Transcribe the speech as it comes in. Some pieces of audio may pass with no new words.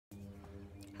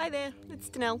Hi there, it's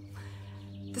Danelle.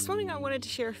 This morning I wanted to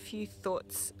share a few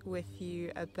thoughts with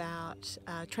you about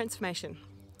transformation.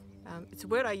 It's a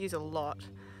word I use a lot,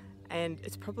 and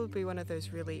it's probably one of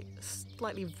those really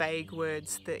slightly vague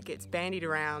words that gets bandied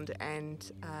around,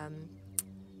 and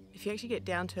if you actually get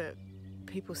down to it,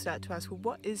 people start to ask, well,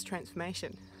 what is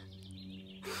transformation?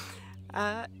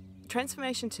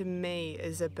 Transformation to me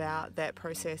is about that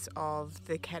process of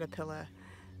the caterpillar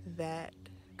that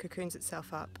cocoons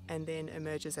itself up and then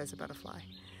emerges as a butterfly.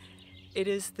 It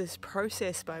is this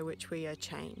process by which we are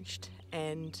changed,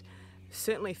 and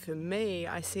certainly for me,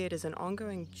 I see it as an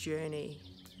ongoing journey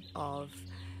of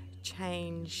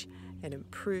change and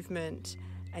improvement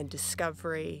and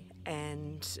discovery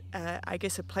and I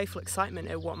guess a playful excitement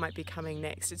at what might be coming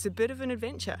next. It's a bit of an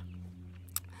adventure.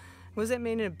 What does that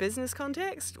mean in a business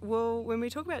context? Well, when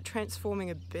we talk about transforming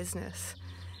a business,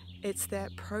 it's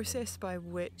that process by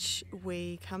which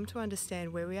we come to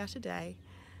understand where we are today,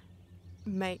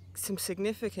 make some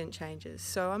significant changes.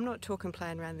 So I'm not talking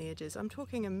playing around the edges, I'm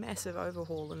talking a massive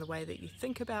overhaul in the way that you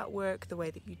think about work, the way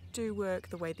that you do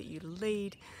work, the way that you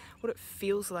lead, what it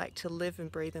feels like to live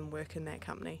and breathe and work in that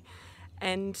company.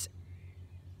 And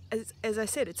as I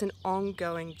said, it's an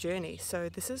ongoing journey. So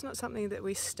this is not something that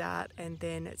we start and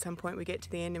then at some point we get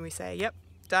to the end and we say, yep,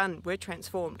 done, we're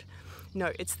transformed.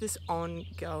 No, it's this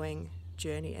ongoing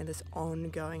journey and this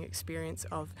ongoing experience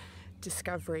of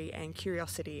discovery and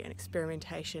curiosity and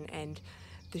experimentation and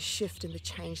the shift and the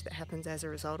change that happens as a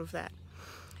result of that.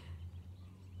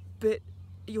 But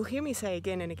you'll hear me say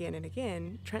again and again and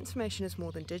again, transformation is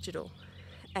more than digital.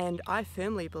 And I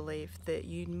firmly believe that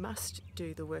you must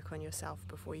do the work on yourself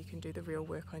before you can do the real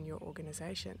work on your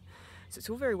organization. So it's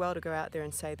all very well to go out there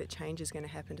and say that change is going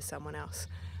to happen to someone else.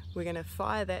 We're going to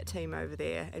fire that team over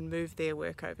there and move their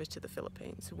work over to the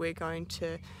Philippines. We're going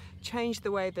to change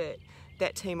the way that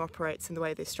that team operates and the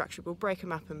way they're structured. We'll break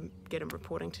them up and get them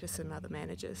reporting to some other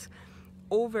managers.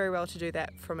 All very well to do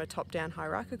that from a top-down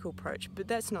hierarchical approach, but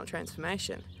that's not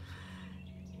transformation.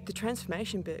 The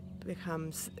transformation bit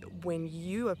becomes when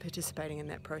you are participating in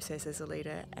that process as a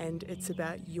leader, and it's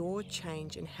about your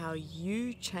change and how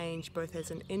you change both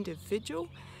as an individual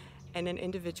and an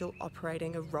individual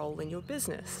operating a role in your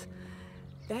business.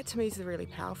 That to me is the really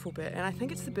powerful bit, and I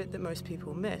think it's the bit that most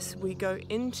people miss. We go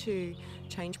into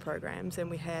change programs and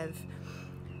we have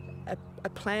a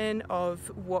plan of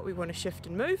what we want to shift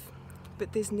and move,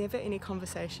 but there's never any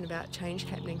conversation about change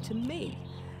happening to me.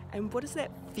 And what does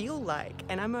that feel like?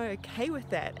 And am I okay with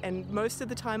that? And most of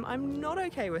the time, I'm not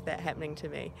okay with that happening to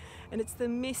me. And it's the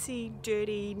messy,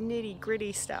 dirty,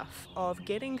 nitty-gritty stuff of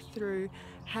getting through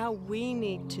how we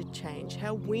need to change,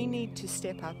 how we need to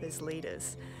step up as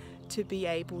leaders to be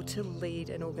able to lead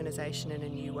an organization in a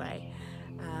new way,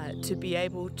 to be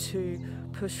able to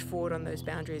push forward on those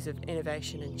boundaries of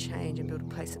innovation and change and build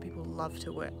a place that people love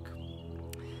to work.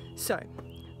 So,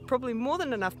 probably more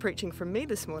than enough preaching from me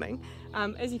this morning.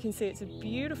 As you can see, it's a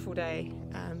beautiful day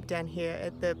down here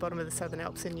at the bottom of the Southern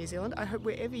Alps in New Zealand. I hope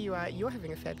wherever you are, you're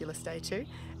having a fabulous day too,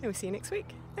 and we'll see you next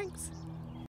week. Thanks.